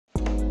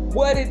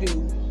What it do?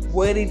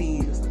 What it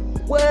is?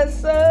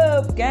 What's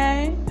up,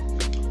 gang?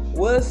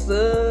 What's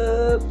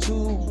up to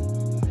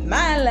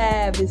my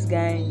livest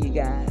gang, you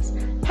guys?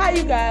 How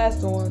you guys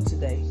doing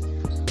today?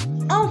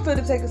 I'm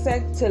finna take a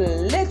second to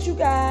let you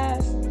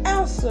guys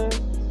answer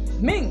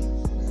me.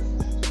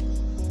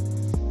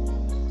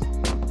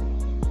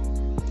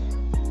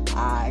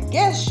 I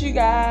guess you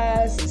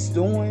guys is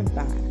doing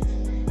fine.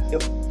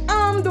 If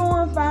I'm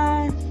doing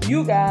fine,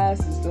 you guys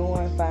is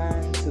doing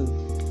fine too.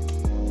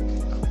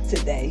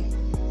 Today,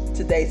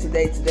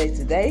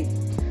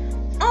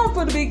 I'm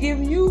gonna be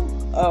giving you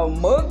a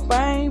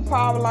mukbang,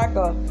 probably like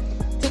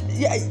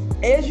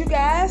as you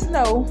guys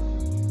know,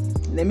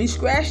 let me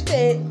scratch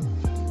that.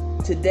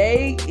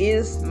 Today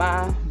is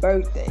my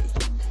birthday.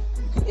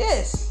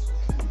 Yes.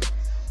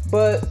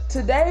 But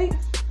today,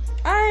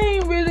 I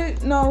ain't really,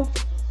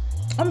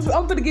 I'm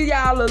gonna give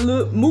y'all a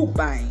little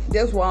mukbang.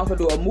 That's why I'm gonna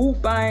do a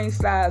mukbang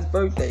 /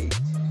 birthday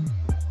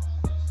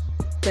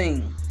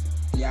thing,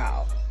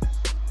 y'all.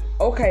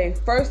 Okay,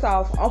 first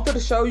off, I'm gonna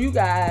show you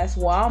guys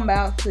what I'm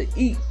about to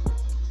eat.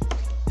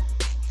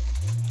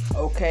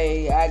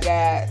 Okay, I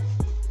got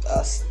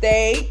a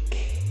steak.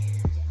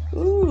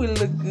 Ooh, it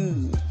look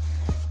good.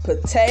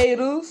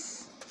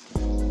 Potatoes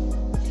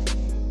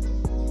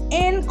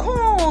and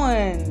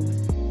corn.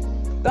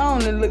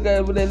 Don't it look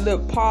good with that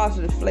little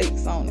parsley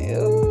flakes on it.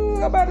 Ooh,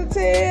 I'm about to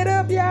tear it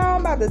up, y'all.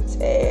 I'm about to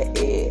tear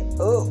it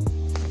up.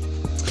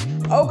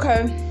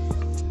 Okay.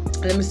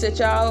 Let me set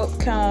y'all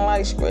kind of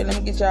like straight. Let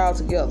me get y'all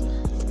together.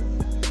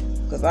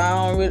 Cause I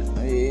don't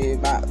really,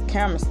 my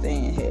camera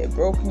stand had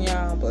broken,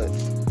 y'all. But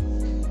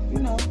you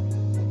know,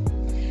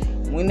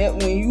 when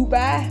you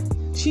buy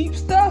cheap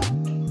stuff,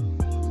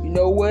 you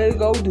know what to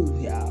go do,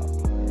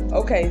 y'all.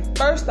 Okay,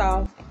 first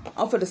off,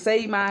 I'm finna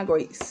say my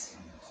grace.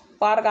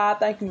 Father God,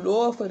 thank you,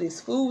 Lord, for this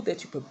food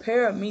that you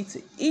prepared me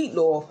to eat,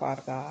 Lord,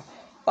 Father God.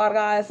 Father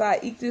God, as I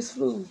eat this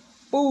food,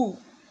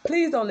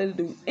 please don't let it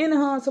do any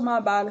harm to my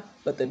body,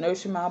 but to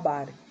nourish my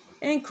body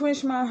and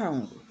quench my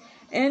hunger.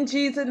 In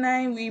Jesus'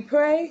 name we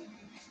pray.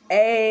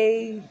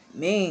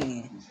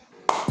 Amen.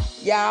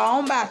 Y'all,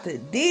 I'm about to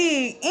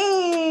dig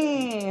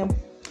in.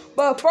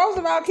 But first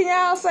of all, can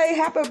y'all say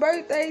happy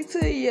birthday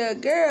to your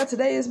girl?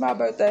 Today is my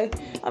birthday.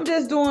 I'm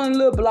just doing a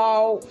little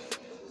blog.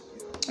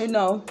 You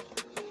know,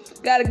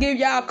 gotta give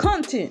y'all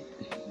content.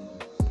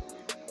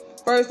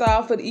 First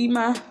off, for to eat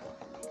my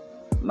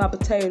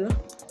potato.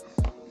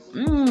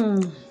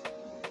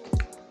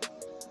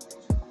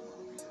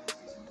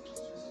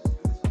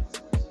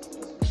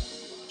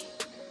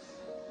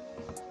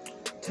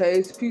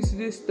 Taste a piece of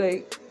this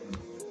steak.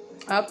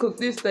 I cooked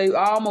this steak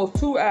almost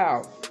 2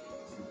 hours.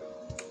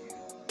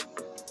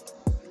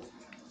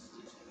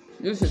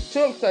 This is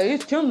chick steak.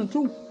 It's tender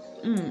too.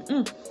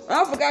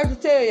 I forgot to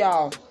tell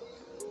y'all.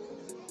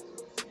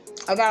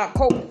 I got a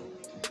Coke.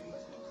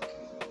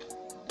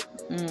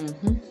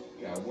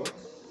 Yeah, what?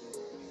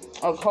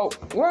 A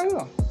Coke. Where is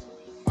it?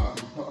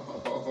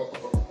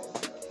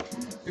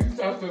 You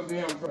talk so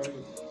damn crazy.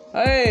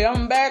 Hey,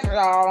 I'm back,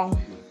 y'all.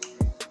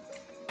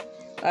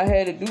 I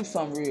had to do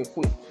something real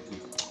quick.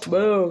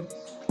 But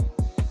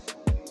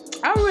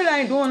I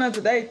really ain't doing nothing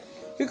today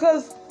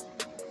because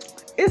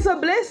it's a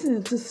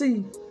blessing to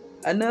see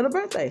another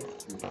birthday.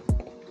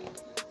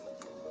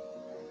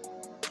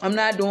 I'm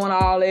not doing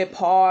all that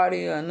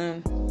party or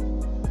nothing.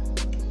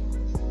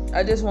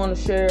 I just want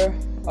to share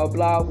a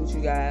blog with you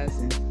guys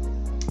and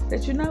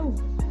let you know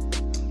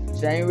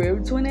January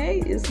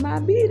 28th is my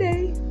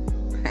B-Day.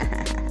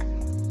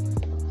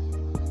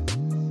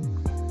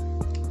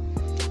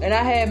 And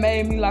I had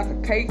made me like a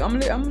cake. I'm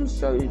gonna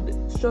show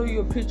you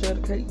a picture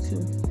of the cake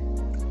too.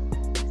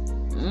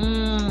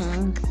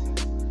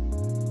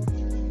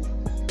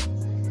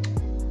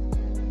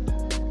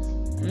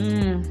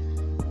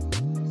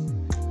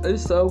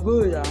 It's so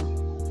good, y'all.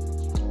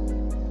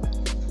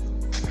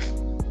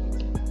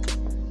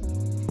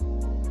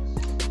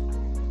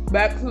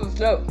 Back to the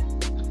steak.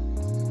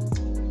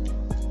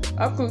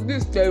 I cooked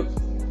this steak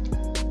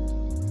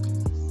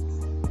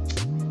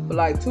for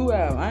like 2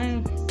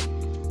 hours.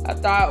 I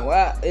thought,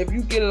 well, if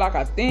you get like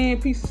a thin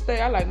piece of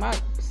steak, I like my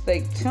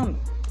steak tender.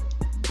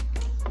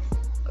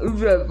 It's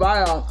just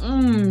vile.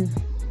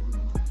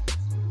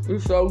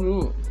 It's so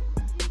good.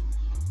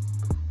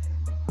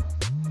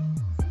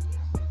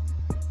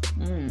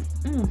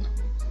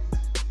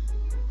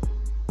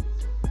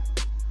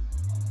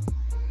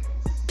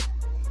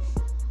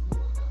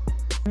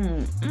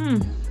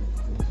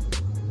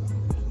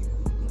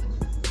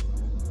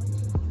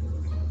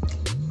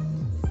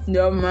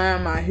 Never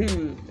mind my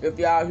heat. If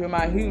y'all hear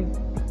my heat,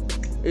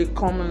 it's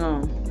coming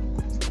on.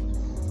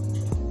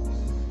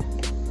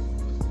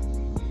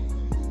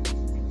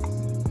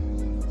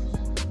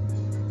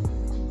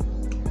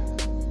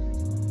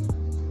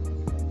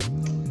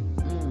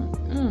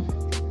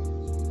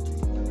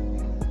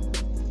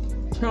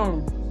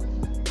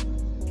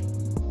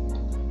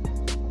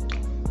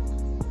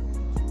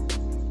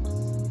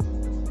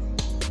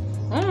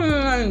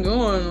 I ain't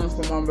doing this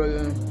for my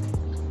birthday.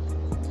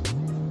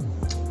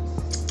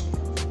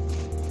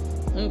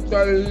 I'm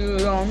 30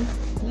 years old,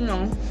 you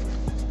know.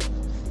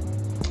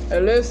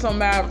 Unless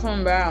somebody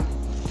come by,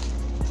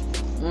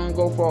 wanna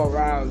go for a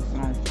ride or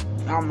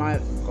something, I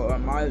might go, I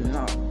might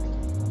not.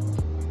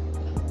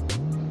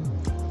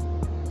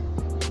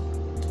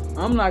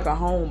 I'm like a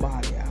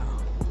homebody, y'all.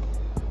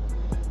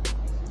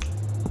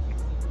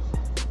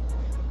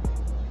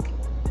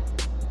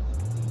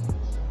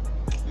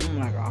 I'm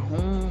like a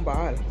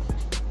homebody.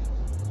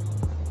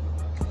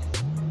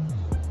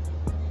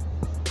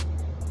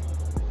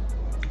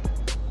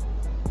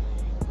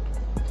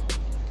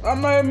 I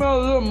made me a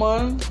little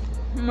money,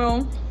 you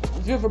know,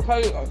 just for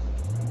pay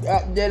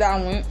that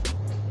I went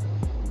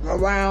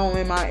around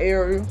in my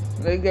area.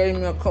 They gave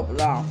me a couple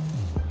dollars.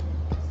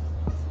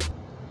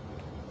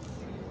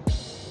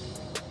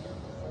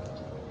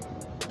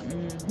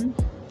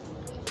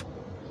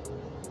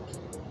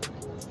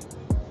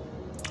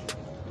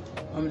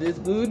 I'm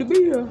just good to be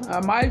here. I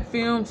might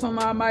film some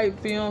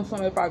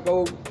if I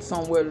go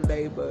somewhere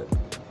today,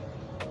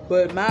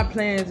 but my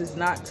plans is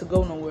not to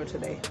go nowhere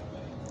today.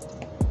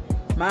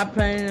 My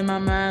plan in my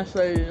mind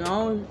says, as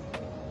long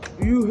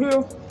as you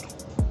here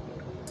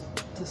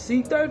to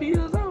see 30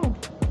 years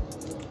old,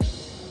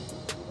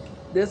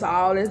 that's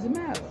all that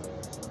matters.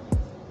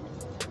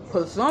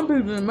 Because some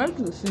people didn't make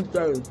it to see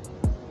 30.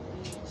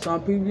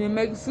 Some people didn't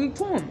make it to see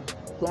 20.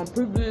 Some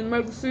people didn't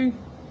make it to see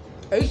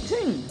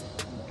 18.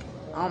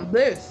 I'm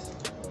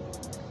blessed.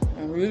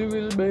 I'm really,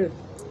 really blessed.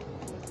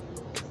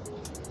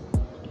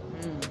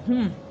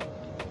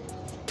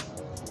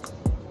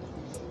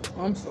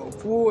 I'm so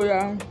full,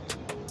 y'all.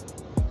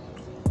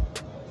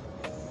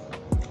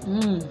 I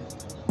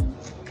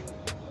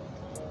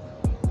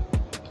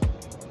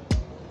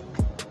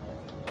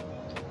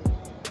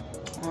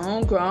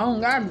don't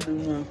got to do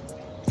nothing.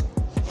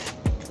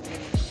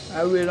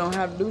 I really don't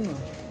have to do nothing.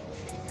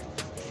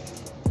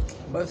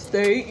 But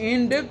stay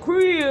in the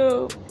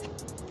crib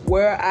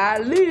where I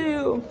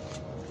live.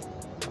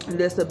 And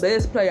that's the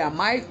best play. I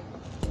might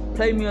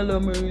play me a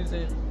little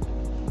music,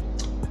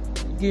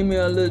 give me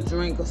a little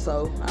drink or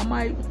so. I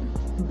might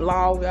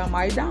blog, I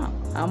might not.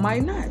 I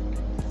might not.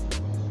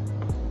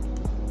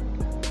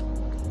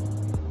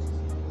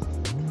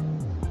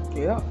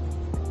 Yep.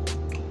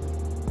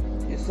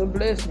 It's a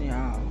blessing,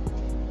 y'all,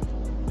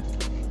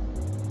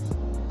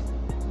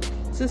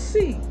 to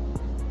see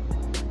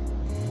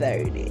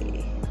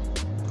 30.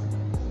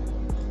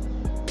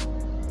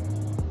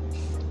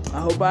 I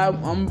hope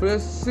I'm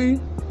blessed to see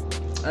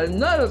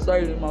another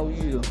 30 more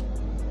years.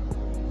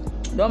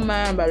 Don't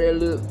mind by that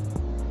little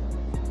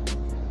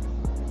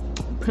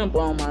pimple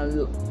on my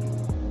lip.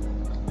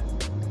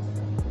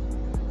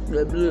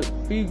 That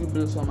little fever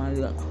bliss on my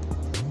lip.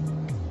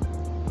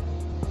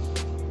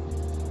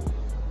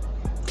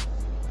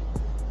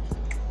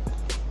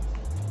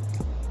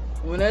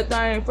 When that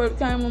thing first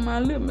came on my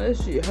lip, that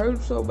shit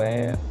hurt so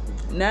bad.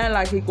 Now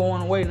like it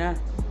going away now.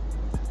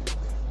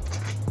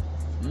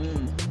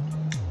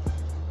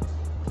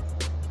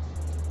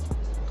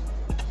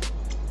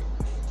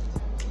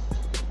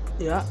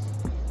 Yeah.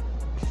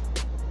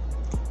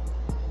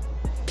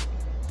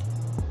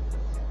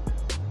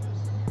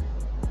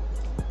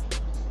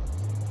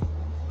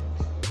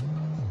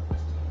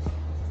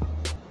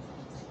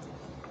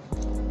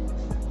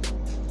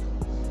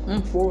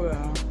 I'm full,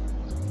 y'all.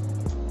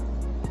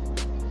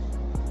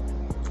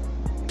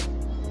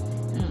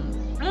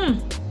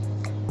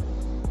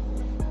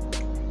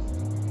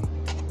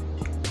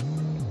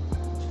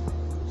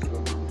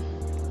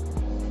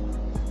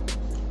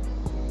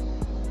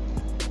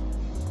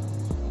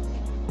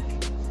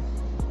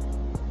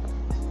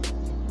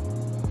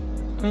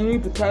 And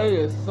these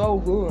potatoes are so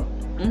good.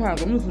 I'm gonna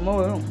give me some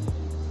more of them.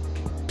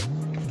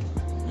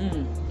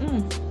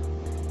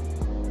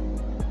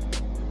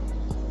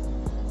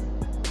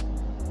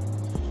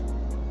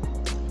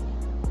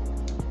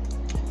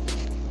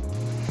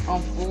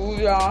 I'm full,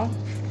 y'all.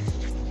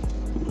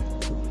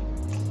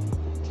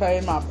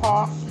 Play my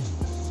part.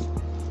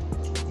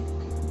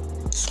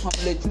 I'm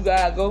gonna let you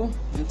guys go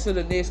until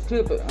the next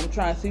clip. I'm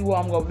trying to see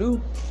what I'm gonna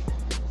do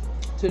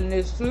till the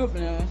next clip,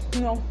 and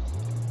you know,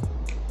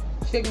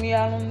 check me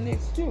out on the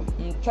next clip.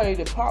 I'm gonna try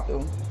to pop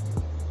it.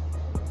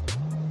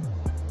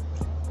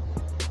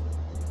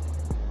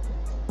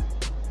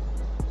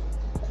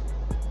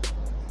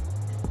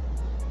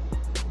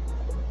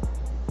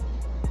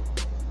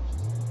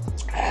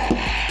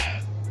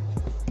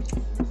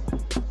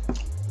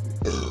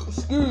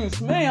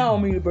 Excuse me, I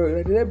don't mean to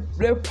burp.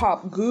 That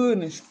pop good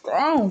and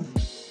strong.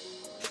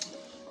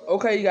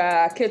 Okay, you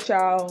guys, I'll catch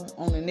y'all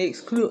on the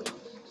next clip.